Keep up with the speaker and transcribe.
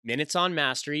Minutes on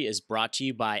Mastery is brought to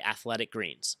you by Athletic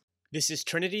Greens. This is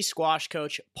Trinity squash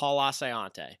coach Paul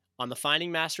Asayante on the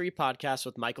Finding Mastery podcast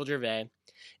with Michael Gervais,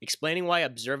 explaining why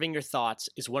observing your thoughts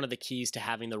is one of the keys to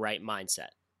having the right mindset.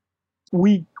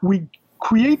 We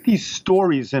create these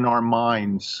stories in our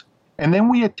minds, and then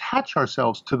we attach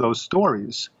ourselves to those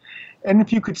stories. And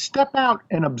if you could step out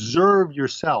and observe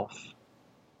yourself,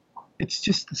 it's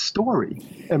just a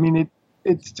story. I mean,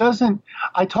 it doesn't,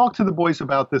 I talk to the boys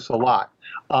about this a lot.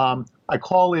 I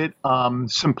call it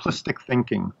simplistic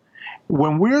thinking.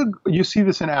 You see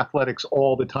this in athletics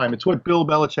all the time. It's what Bill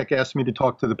Belichick asked me to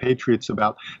talk to the Patriots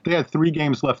about. They had 3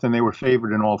 games left and they were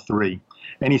favored in all 3.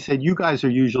 And he said, you guys are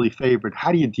usually favored.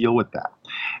 How do you deal with that?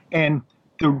 And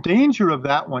the danger of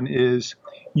that one is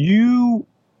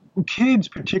kids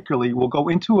particularly will go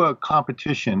into a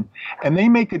competition and they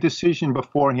make a decision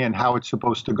beforehand how it's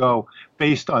supposed to go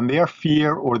based on their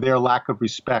fear or their lack of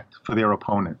respect for their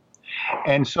opponent.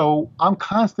 And so I'm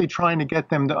constantly trying to get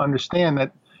them to understand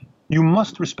that you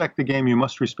must respect the game, you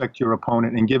must respect your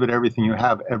opponent and give it everything you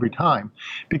have every time.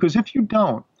 Because if you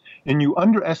don't and you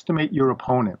underestimate your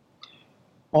opponent,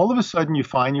 all of a sudden you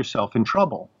find yourself in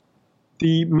trouble.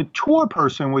 The mature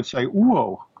person would say,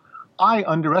 whoa, I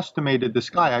underestimated this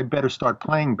guy, I better start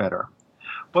playing better.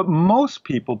 But most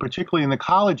people, particularly in the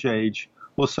college age,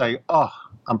 will say, oh,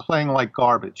 I'm playing like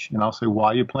garbage. And I'll say,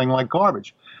 why are you playing like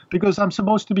garbage? Because I'm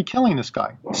supposed to be killing this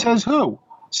guy. Says who?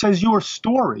 Says your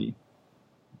story.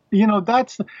 You know,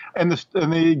 and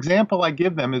the example I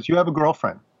give them is you have a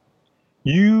girlfriend.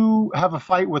 You have a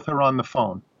fight with her on the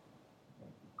phone.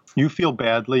 You feel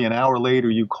badly, an hour later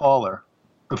you call her.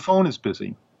 The phone is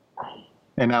busy.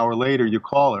 An hour later you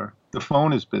call her. The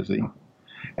phone is busy.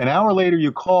 An hour later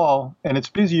you call, and it's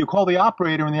busy. You call the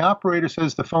operator, and the operator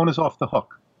says the phone is off the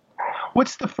hook.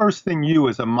 What's the first thing you,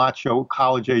 as a macho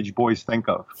college-age boys, think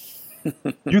of?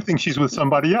 You think she's with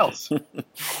somebody else.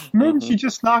 Maybe she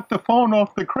just knocked the phone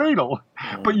off the cradle.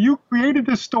 But you created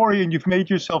this story, and you've made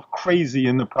yourself crazy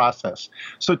in the process.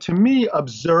 So to me,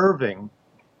 observing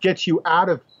gets you out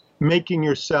of making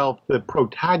yourself the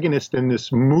protagonist in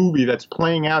this movie that's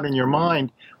playing out in your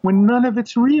mind when none of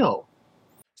it's real.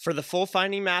 For the full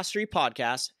Finding Mastery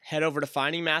podcast, head over to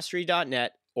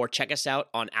findingmastery.net or check us out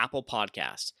on Apple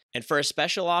Podcasts. And for a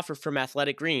special offer from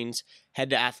Athletic Greens,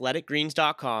 head to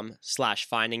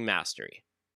athleticgreens.com/findingmastery.